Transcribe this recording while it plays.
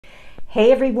Hey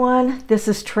everyone, this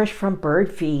is Trish from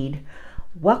ByrdFeed.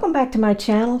 Welcome back to my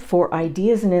channel for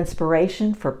ideas and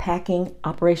inspiration for packing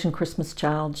Operation Christmas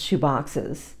Child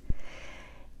shoeboxes.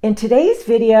 In today's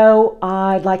video,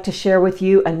 I'd like to share with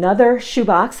you another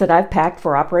shoebox that I've packed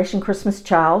for Operation Christmas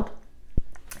Child.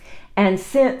 And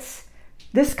since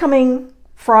this coming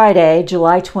Friday,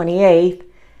 July 28th,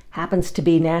 happens to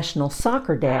be National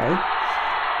Soccer Day,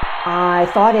 I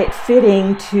thought it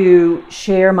fitting to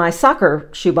share my soccer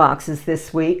shoeboxes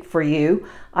this week for you.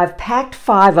 I've packed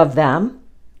 5 of them,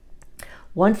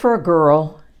 1 for a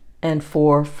girl and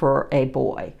 4 for a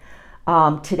boy.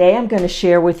 Today I'm going to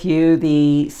share with you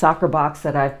the soccer box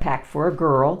that I've packed for a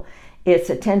girl.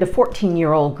 It's a 10 to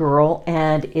 14-year-old girl,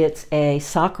 and it's a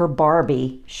soccer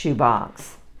Barbie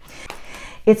shoebox.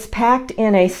 It's packed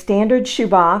in a standard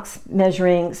shoebox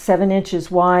measuring 7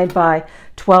 inches wide by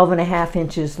 12.5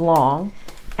 inches long,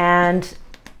 and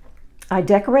I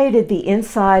decorated the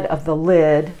inside of the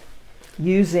lid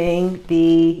using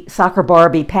the soccer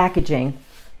Barbie packaging.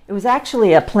 It was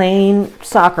actually a plain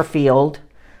soccer field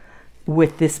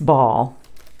with this ball.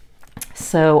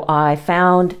 So I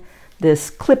found this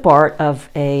clip art of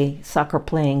a soccer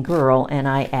playing girl and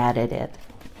I added it.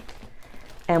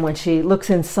 And when she looks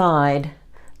inside,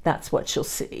 that's what she'll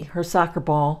see, her soccer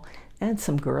ball and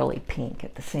some girly pink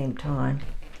at the same time.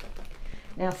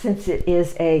 Now, since it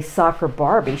is a soccer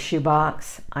Barbie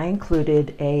shoebox, I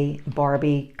included a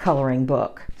Barbie coloring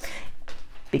book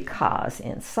because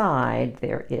inside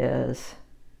there is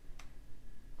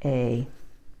a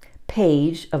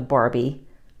page of Barbie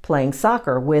playing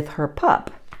soccer with her pup.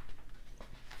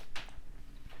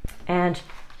 And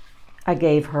I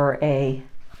gave her a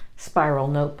spiral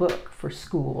notebook for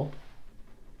school.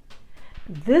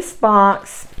 This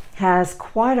box has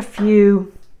quite a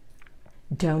few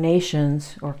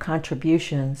donations or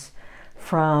contributions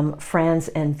from friends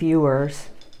and viewers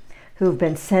who've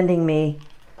been sending me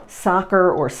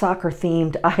soccer or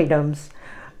soccer-themed items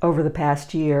over the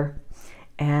past year.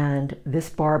 And this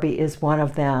Barbie is one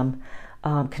of them,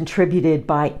 contributed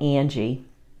by Angie.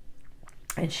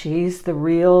 And she's the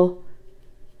real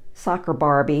soccer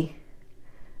Barbie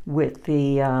with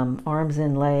the arms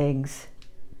and legs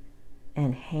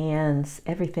and hands.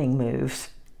 Everything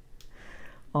moves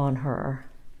on her.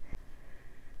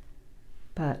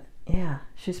 But yeah,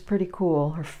 she's pretty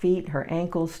cool. Her feet, her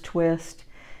ankles twist.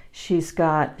 She's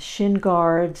got shin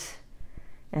guards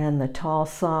and the tall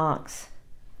socks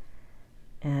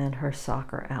and her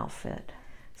soccer outfit.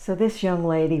 So this young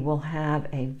lady will have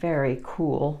a very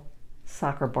cool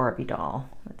soccer Barbie doll.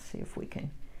 Let's see if we can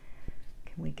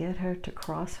we get her to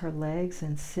cross her legs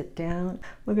and sit down?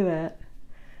 Look at that.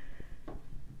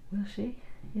 Will she?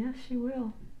 Yes, she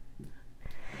will.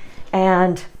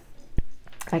 And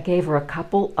I gave her a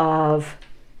couple of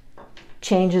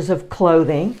changes of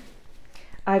clothing.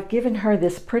 I've given her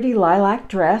this pretty lilac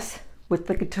dress with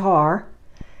the guitar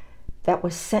that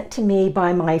was sent to me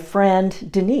by my friend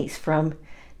Denise from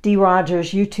D.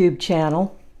 Rogers' YouTube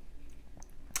channel.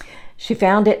 She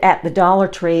found it at the Dollar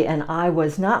Tree, and I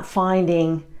was not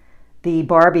finding the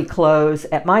Barbie clothes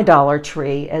at my Dollar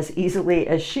Tree as easily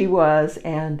as she was,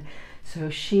 and so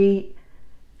she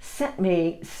sent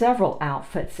me several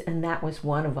outfits, and that was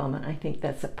one of them, and I think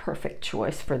that's a perfect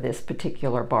choice for this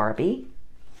particular Barbie.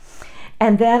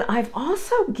 And then I've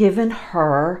also given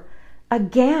her a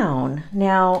gown.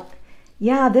 Now,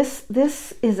 yeah, this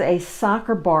is a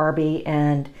soccer Barbie,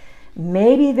 and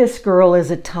maybe this girl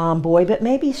is a tomboy, but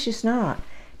maybe she's not.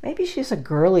 Maybe she's a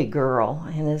girly girl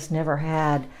and has never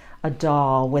had a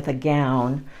doll with a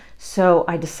gown. So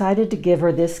I decided to give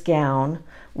her this gown,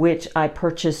 which I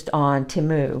purchased on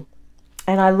Temu.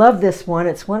 And I love this one.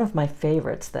 It's one of my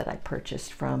favorites that I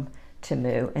purchased from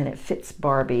Temu, and it fits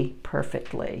Barbie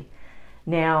perfectly.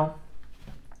 Now,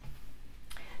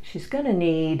 she's going to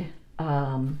need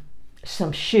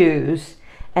some shoes,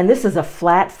 and this is a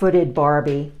flat-footed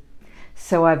Barbie.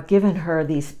 So I've given her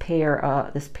this pair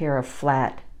of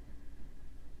flat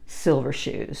silver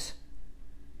shoes.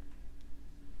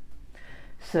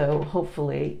 So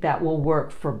hopefully that will work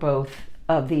for both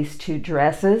of these two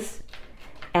dresses.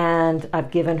 And I've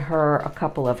given her a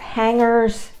couple of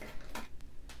hangers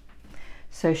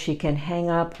so she can hang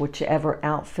up whichever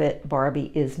outfit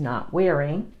Barbie is not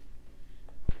wearing.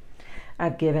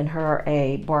 I've given her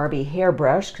a Barbie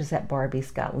hairbrush because that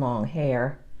Barbie's got long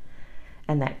hair.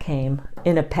 And that came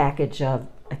in a package of,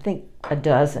 I think, a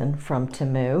dozen from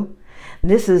Temu.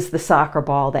 This is the soccer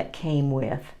ball that came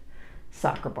with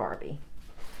Soccer Barbie.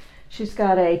 She's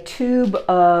got a tube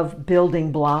of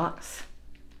building blocks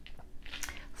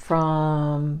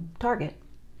from Target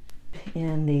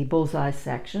in the bullseye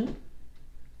section.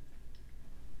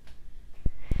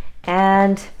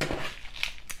 and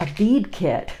a bead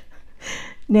kit.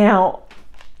 Now,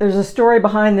 there's a story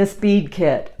behind this bead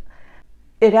kit.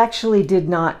 It actually did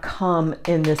not come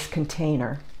in this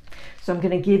container. So I'm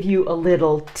going to give you a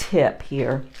little tip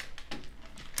here.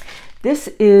 This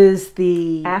is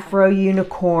the Afro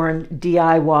Unicorn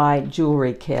DIY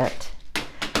jewelry kit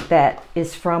that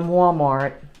is from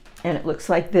Walmart, and it looks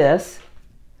like this.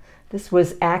 This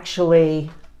was actually,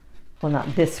 well,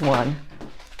 not this one.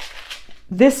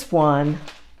 This one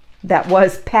that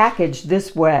was packaged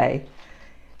this way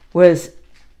was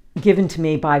given to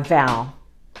me by Val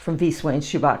from V. Swain's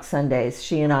Shoebox Sundays.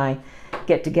 She and I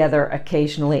get together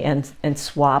occasionally and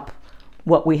swap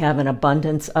what we have an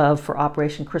abundance of for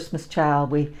Operation Christmas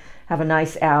Child. We have a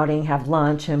nice outing, have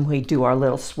lunch, and we do our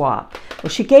little swap. Well,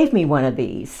 she gave me one of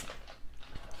these,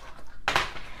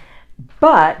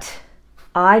 but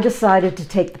I decided to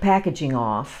take the packaging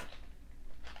off,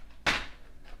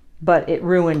 but it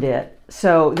ruined it.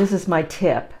 So this is my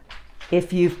tip.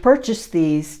 If you've purchased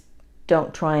these,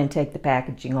 don't try and take the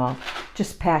packaging off.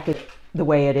 Just pack it the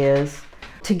way it is.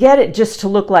 To get it just to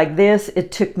look like this,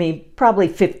 it took me probably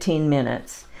 15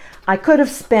 minutes. I could have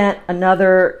spent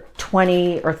another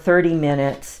 20 or 30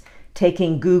 minutes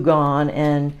taking Goo Gone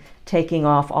and taking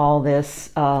off all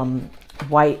this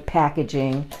white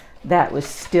packaging that was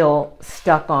still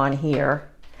stuck on here.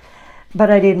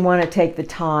 But I didn't want to take the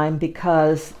time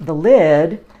because the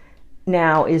lid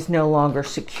now is no longer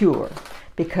secure,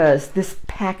 because this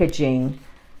packaging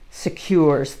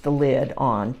secures the lid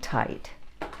on tight.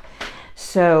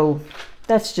 So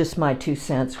that's just my 2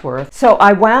 cents worth. So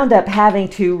I wound up having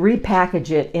to repackage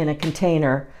it in a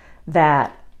container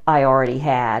that I already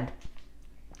had.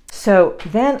 So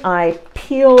then I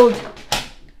peeled,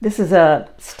 this is a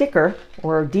sticker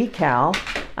or a decal.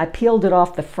 I peeled it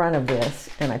off the front of this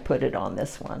and I put it on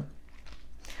this one.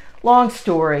 Long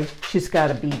story, she's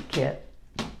got a bead kit.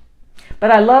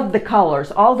 But I love the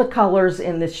colors. All the colors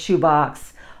in this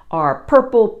shoebox are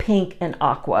purple, pink, and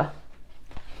aqua.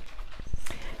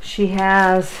 She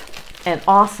has an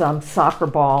awesome soccer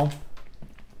ball.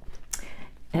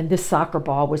 And this soccer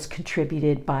ball was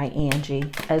contributed by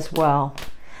Angie as well.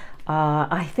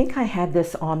 I think I had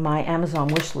this on my Amazon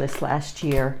wish list last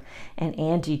year, and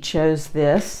Angie chose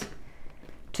this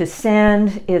to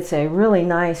send. It's a really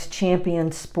nice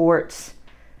Champion Sports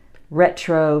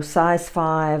retro size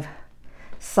 5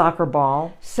 soccer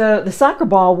ball. So the soccer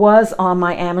ball was on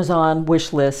my Amazon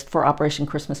wish list for Operation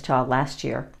Christmas Child last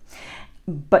year,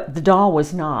 but the doll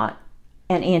was not.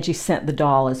 And Angie sent the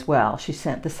doll as well. She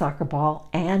sent the soccer ball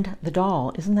and the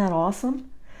doll. Isn't that awesome?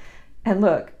 And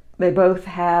look, they both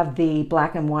have the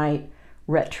black and white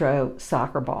retro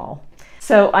soccer ball.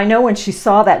 So I know when she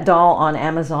saw that doll on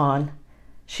Amazon,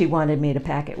 she wanted me to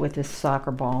pack it with this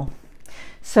soccer ball.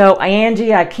 So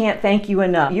Angie, I can't thank you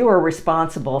enough. You are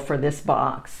responsible for this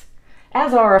box,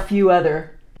 as are a few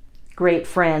other great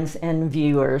friends and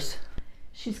viewers.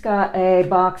 She's got a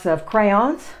box of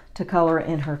crayons to color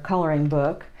in her coloring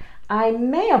book. I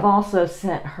may have also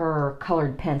sent her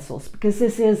colored pencils because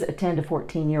this is a 10 to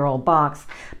 14-year-old box,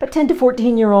 but 10 to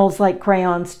 14-year-olds like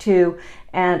crayons too,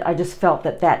 and I just felt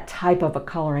that that type of a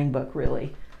coloring book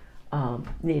really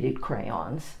needed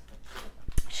crayons.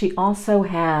 She also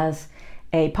has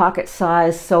a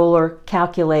pocket-sized solar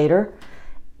calculator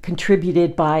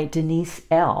contributed by Denise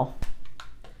L.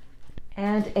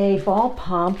 And a ball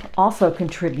pump also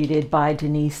contributed by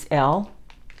Denise L.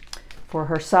 For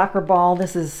her soccer ball,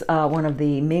 this is one of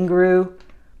the Mingru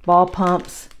ball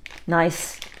pumps.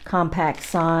 Nice compact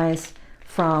size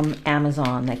from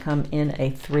Amazon. They come in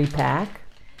a 3-pack.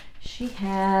 She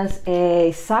has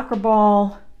a soccer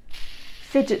ball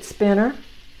fidget spinner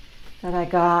that I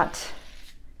got,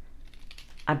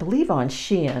 I believe, on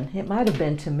Shein. It might have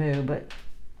been Temu, but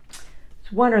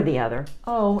it's one or the other.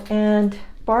 Oh, and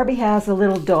Barbie has a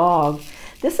little dog.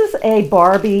 This is a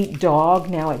Barbie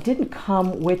dog. Now, it didn't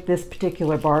come with this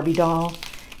particular Barbie doll.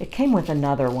 It came with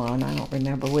another one. I don't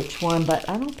remember which one, but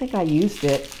I don't think I used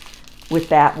it with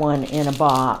that one in a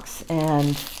box. And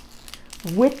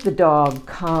with the dog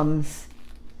comes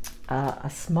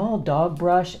a small dog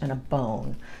brush and a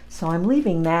bone. So I'm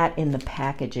leaving that in the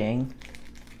packaging.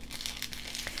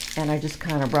 And I just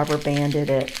kind of rubber banded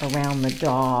it around the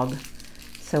dog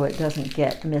so it doesn't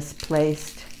get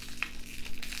misplaced.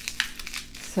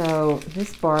 So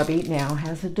this Barbie now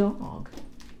has a dog.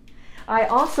 I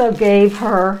also gave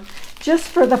her, just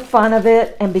for the fun of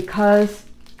it, and because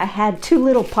I had 2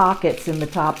 little pockets in the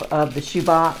top of the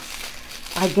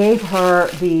shoebox, I gave her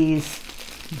these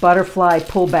butterfly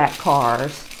pullback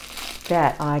cars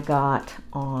that I got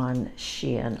on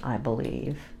Shein, I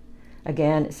believe.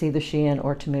 Again, it's either Shein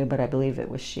or Temu, but I believe it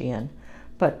was Shein.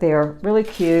 but they're really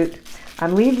cute.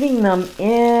 I'm leaving them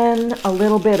in a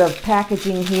little bit of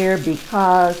packaging here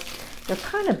because they're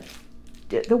kind of,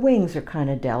 the wings are kind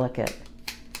of delicate.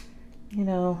 You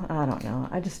know, I don't know.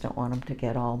 I just don't want them to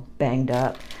get all banged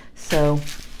up. So,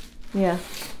 yeah,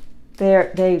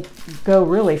 they go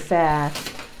really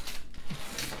fast.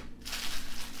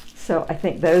 So I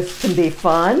think those can be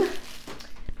fun.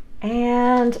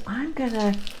 And I'm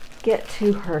gonna get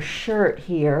to her shirt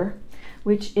here,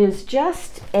 which is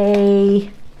just a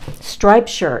striped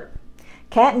shirt.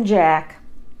 Cat and Jack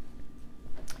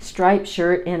striped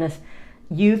shirt in a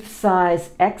youth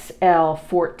size XL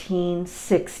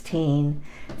 14-16.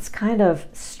 It's kind of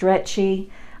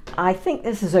stretchy. I think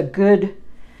this is a good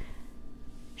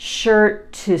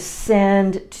shirt to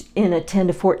send in a 10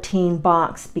 to 14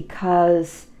 box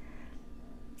because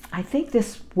I think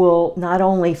this will not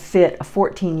only fit a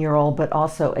 14-year-old but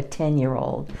also a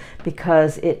 10-year-old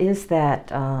because it is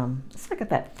that, it's like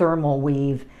that thermal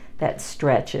weave that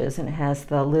stretches, and it has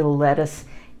the little lettuce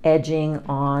edging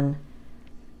on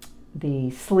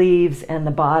the sleeves and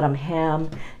the bottom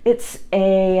hem. It's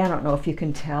I don't know if you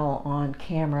can tell on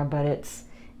camera, but it's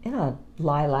in a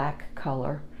lilac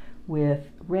color with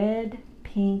red,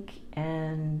 pink,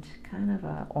 and kind of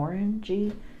a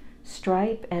orangey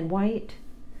stripe and white.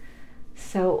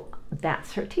 So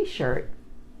that's her t-shirt.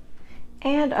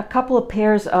 And a couple of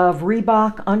pairs of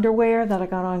Reebok underwear that I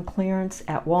got on clearance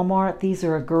at Walmart. These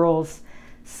are a girl's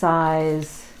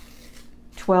size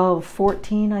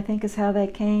 12-14, I think is how they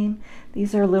came.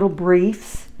 These are little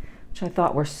briefs, which I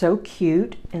thought were so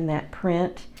cute in that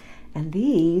print. And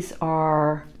these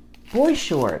are boy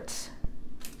shorts.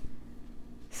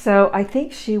 So I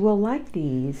think she will like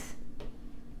these.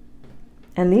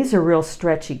 And these are real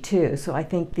stretchy too, so I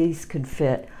think these could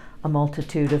fit a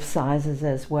multitude of sizes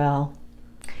as well.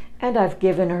 And I've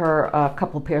given her a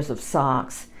couple pairs of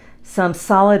socks. Some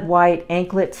solid white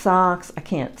anklet socks. I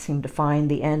can't seem to find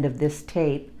the end of this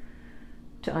tape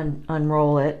to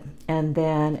unroll it. And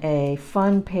then a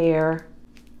fun pair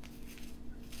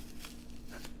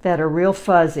that are real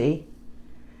fuzzy,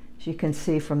 as you can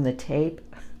see from the tape.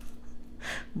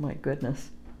 My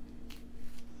goodness.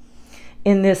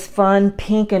 In this fun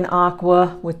pink and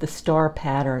aqua with the star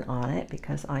pattern on it,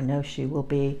 because I know she will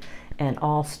be an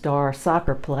all-star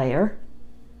soccer player.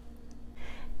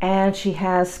 And she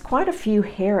has quite a few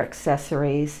hair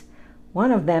accessories,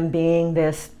 one of them being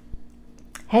this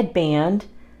headband,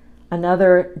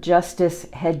 another Justice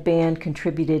headband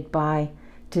contributed by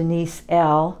Denise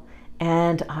L.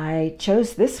 And I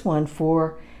chose this one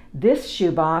for this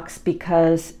shoebox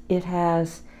because it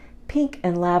has pink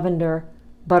and lavender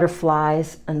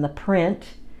butterflies in the print,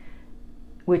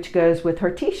 which goes with her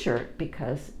t-shirt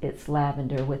because it's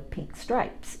lavender with pink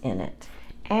stripes in it.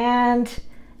 And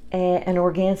an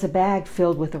organza bag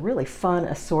filled with a really fun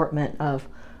assortment of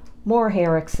more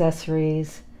hair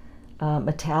accessories,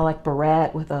 metallic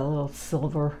barrette with a little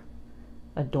silver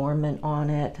adornment on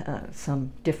it,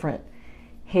 some different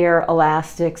hair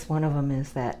elastics. One of them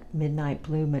is that midnight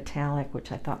blue metallic,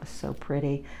 which I thought was so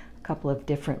pretty. A couple of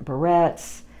different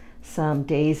barrettes, some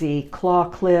daisy claw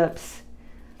clips.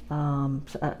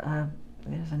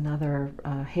 There's another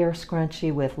hair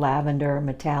scrunchie with lavender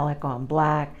metallic on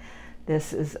black.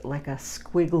 This is like a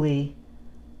squiggly,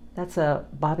 that's a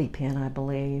bobby pin, I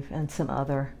believe, and some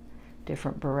other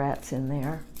different barrettes in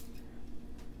there.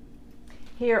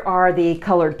 Here are the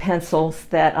colored pencils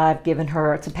that I've given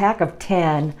her. It's a pack of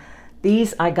 10.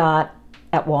 These I got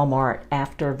at Walmart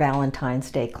after Valentine's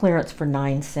Day, clearance for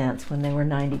 9 cents when they were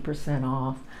 90%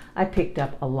 off. I picked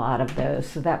up a lot of those,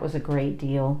 so that was a great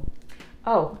deal.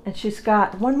 Oh, and she's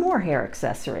got one more hair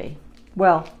accessory.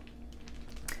 Well,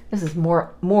 this is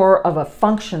more of a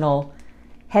functional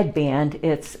headband.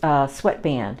 It's a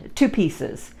sweatband, 2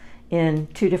 pieces in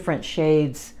 2 different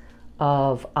shades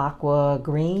of aqua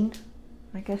green,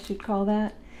 I guess you'd call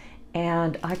that.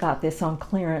 And I got this on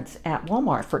clearance at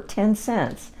Walmart for 10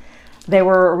 cents. They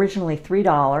were originally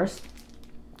 $3.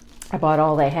 I bought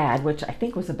all they had, which I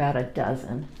think was about a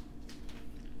dozen.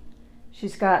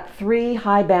 She's got 3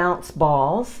 high bounce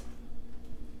balls,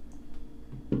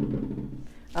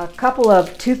 a couple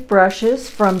of toothbrushes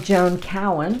from Joan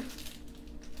Cowan,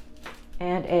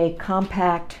 and a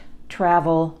compact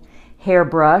travel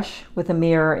hairbrush with a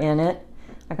mirror in it.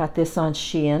 I got this on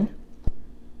Shein.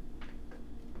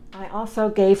 I also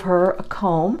gave her a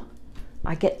comb.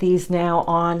 I get these now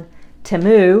on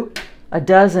Temu, a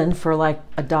dozen for like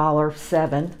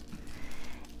 $1.07.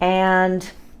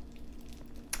 And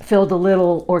filled a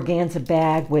little organza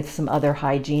bag with some other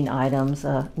hygiene items,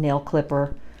 a nail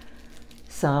clipper,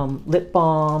 some lip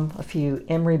balm, a few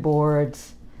emery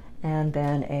boards, and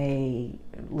then a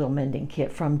little mending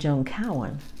kit from Joan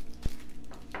Cowan.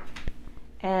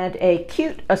 And a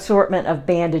cute assortment of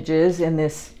bandages in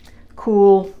this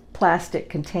cool plastic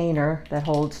container that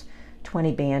holds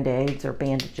 20 Band-Aids or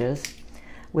bandages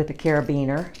with a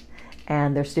carabiner.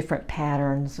 And there's different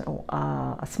patterns,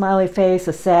 a smiley face,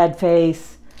 a sad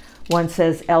face. One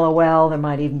says LOL, there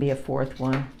might even be a fourth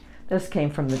one. This came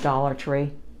from the Dollar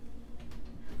Tree.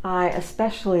 I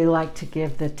especially like to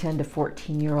give the 10 to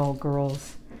 14-year-old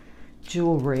girls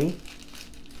jewelry.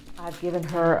 I've given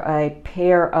her a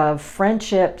pair of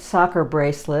friendship soccer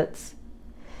bracelets,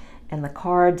 and the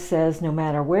card says, no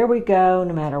matter where we go,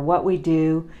 no matter what we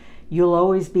do, you'll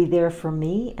always be there for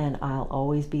me and I'll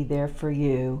always be there for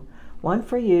you. One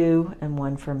for you and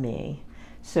one for me.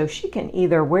 So she can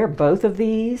either wear both of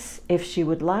these if she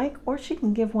would like, or she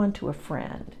can give one to a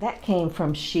friend. That came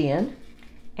from Shein.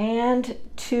 And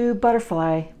 2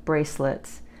 butterfly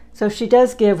bracelets. So if she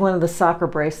does give one of the soccer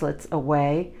bracelets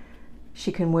away,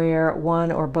 she can wear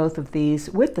one or both of these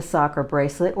with the soccer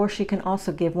bracelet, or she can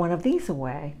also give one of these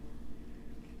away.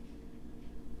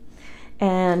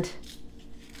 And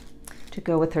to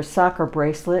go with her soccer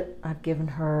bracelet, I've given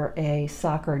her a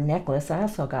soccer necklace. I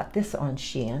also got this on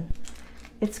Shein.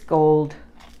 It's gold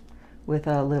with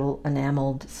a little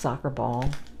enameled soccer ball.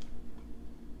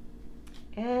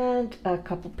 And a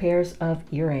couple pairs of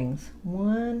earrings.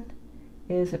 One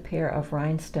is a pair of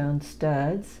rhinestone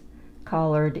studs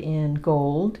collared in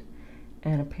gold,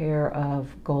 and a pair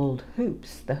of gold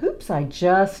hoops. The hoops I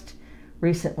just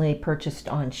recently purchased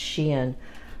on Shein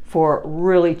for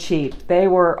really cheap. They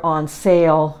were on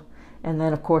sale, and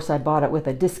then of course I bought it with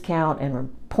a discount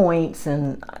and points,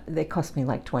 and they cost me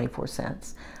like 24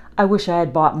 cents. I wish I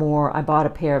had bought more. I bought a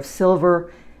pair of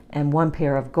silver and 1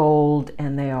 pair of gold,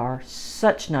 and they are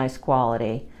such nice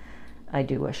quality. I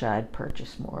do wish I had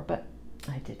purchased more, but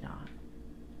I did not.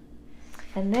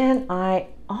 And then I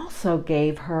also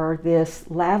gave her this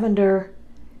lavender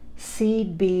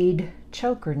seed bead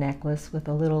choker necklace with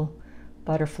a little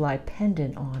butterfly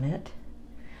pendant on it,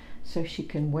 so she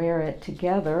can wear it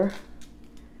together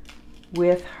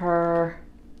with her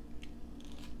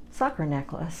soccer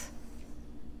necklace.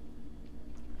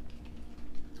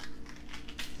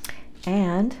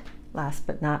 And last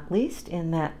but not least,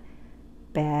 in that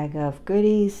bag of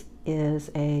goodies is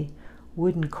a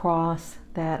wooden cross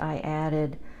that I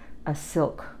added a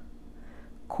silk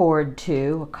cord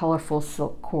to, a colorful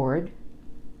silk cord.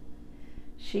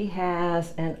 She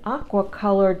has an aqua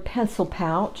colored pencil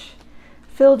pouch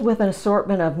filled with an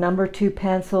assortment of number 2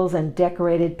 pencils and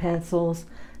decorated pencils.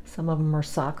 Some of them are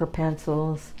soccer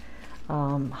pencils,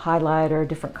 highlighter,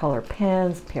 different color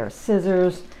pens, pair of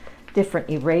scissors, different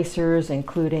erasers,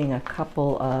 including a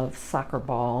couple of soccer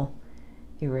ball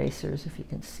erasers, if you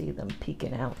can see them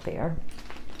peeking out there.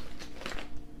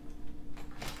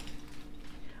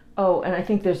 Oh, and I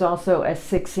think there's also a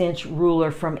 6-inch ruler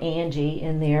from Angie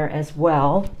in there as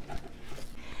well.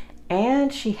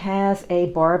 And she has a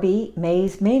Barbie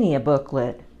Maze Mania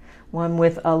booklet, one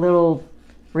with a little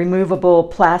removable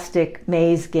plastic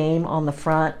maze game on the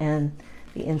front, and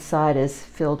the inside is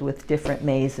filled with different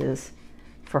mazes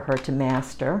for her to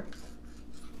master.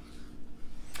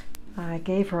 I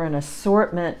gave her an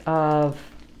assortment of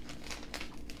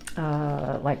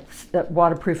like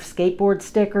waterproof skateboard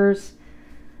stickers,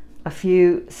 a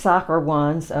few soccer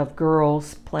ones of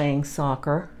girls playing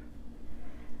soccer.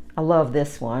 I love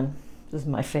this one. This is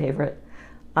my favorite.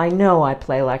 I know I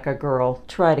play like a girl.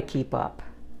 Try to keep up.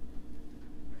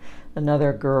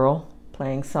 Another girl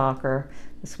playing soccer.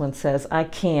 This one says, I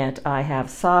can't, I have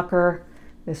soccer.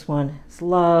 This one is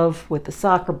love with the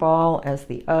soccer ball as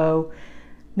the O.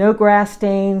 No grass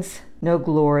stains, no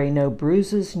glory, no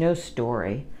bruises, no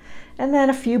story. And then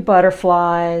a few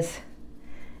butterflies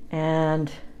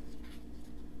and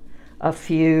a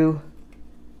few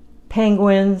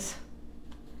penguins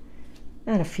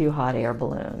and a few hot air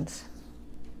balloons.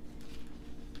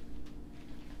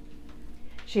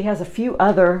 She has a few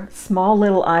other small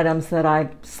little items that I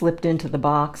slipped into the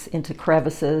box, into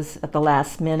crevices at the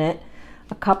last minute.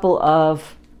 A couple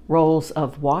of rolls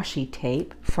of washi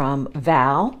tape from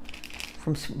Val,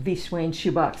 from V. Swain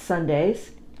Shoebox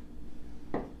Sundays,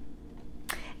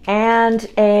 and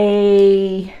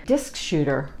a disc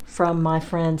shooter from my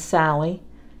friend Sally.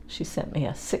 She sent me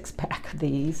a 6-pack of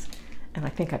these, and I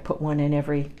think I put one in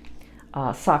every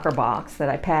soccer box that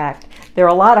I packed. They're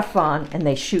a lot of fun, and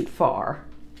they shoot far.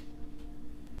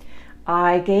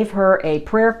 I gave her a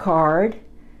prayer card.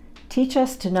 Teach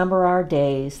us to number our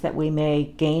days that we may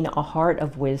gain a heart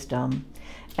of wisdom,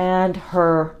 and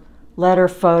her letter,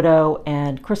 photo,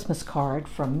 and Christmas card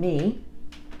from me.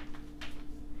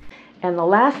 And the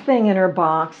last thing in her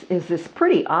box is this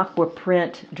pretty aqua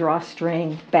print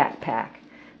drawstring backpack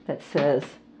that says,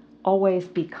 "Always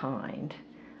be kind."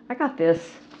 I got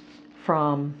this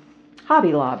from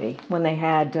Hobby Lobby when they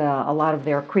had a lot of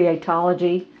their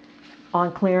Creatology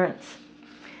on clearance.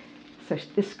 So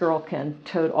this girl can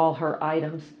tote all her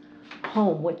items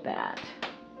home with that.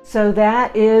 So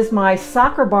that is my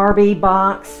Soccer Barbie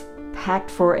box, packed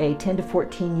for a 10 to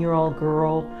 14-year-old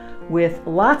girl, with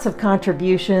lots of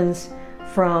contributions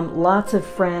from lots of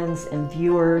friends and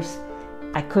viewers.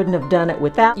 I couldn't have done it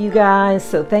without you guys,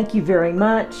 so thank you very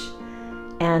much.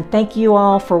 And thank you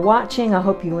all for watching. I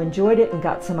hope you enjoyed it and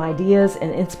got some ideas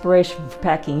and inspiration for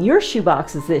packing your shoe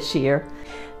boxes this year.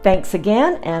 Thanks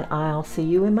again, and I'll see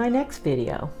you in my next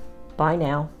video. Bye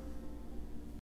now.